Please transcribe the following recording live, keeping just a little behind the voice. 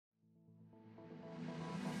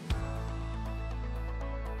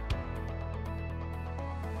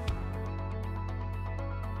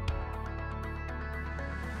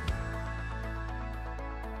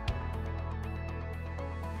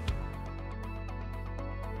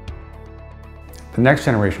The Next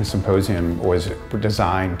Generation Symposium was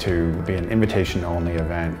designed to be an invitation-only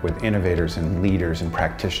event with innovators and leaders and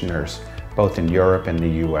practitioners, both in Europe and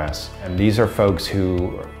the US. And these are folks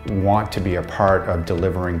who want to be a part of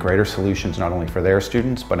delivering greater solutions not only for their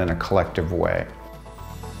students, but in a collective way.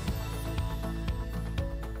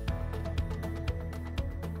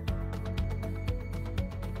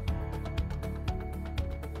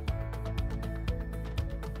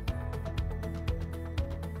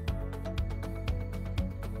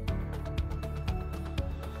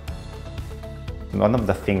 One of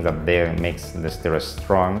the things that makes Dexterra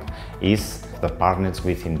strong is the partners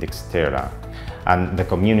within Dexterra and the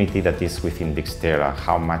community that is within Dexterra,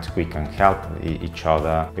 how much we can help each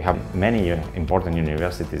other. We have many important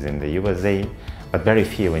universities in the USA, but very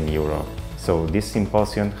few in Europe. So this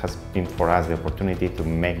symposium has been for us the opportunity to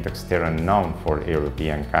make Dexterra known for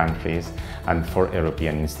European countries and for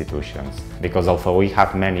European institutions. Because although we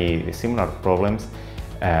have many similar problems,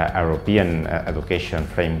 European education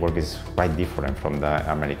framework is quite different from the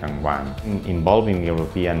American one. Involving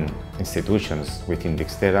European institutions within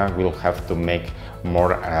Dexterra, we'll have to make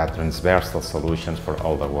more transversal solutions for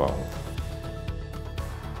all the world.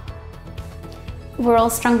 We're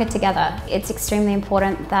all stronger together. It's extremely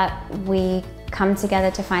important that we come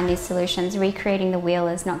together to find these solutions. Recreating the wheel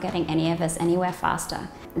is not getting any of us anywhere faster.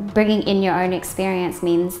 Bringing in your own experience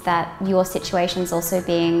means that your situation is also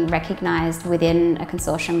being recognised within a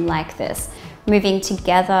consortium like this. Moving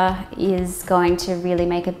together is going to really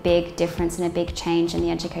make a big difference and a big change in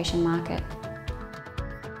the education market.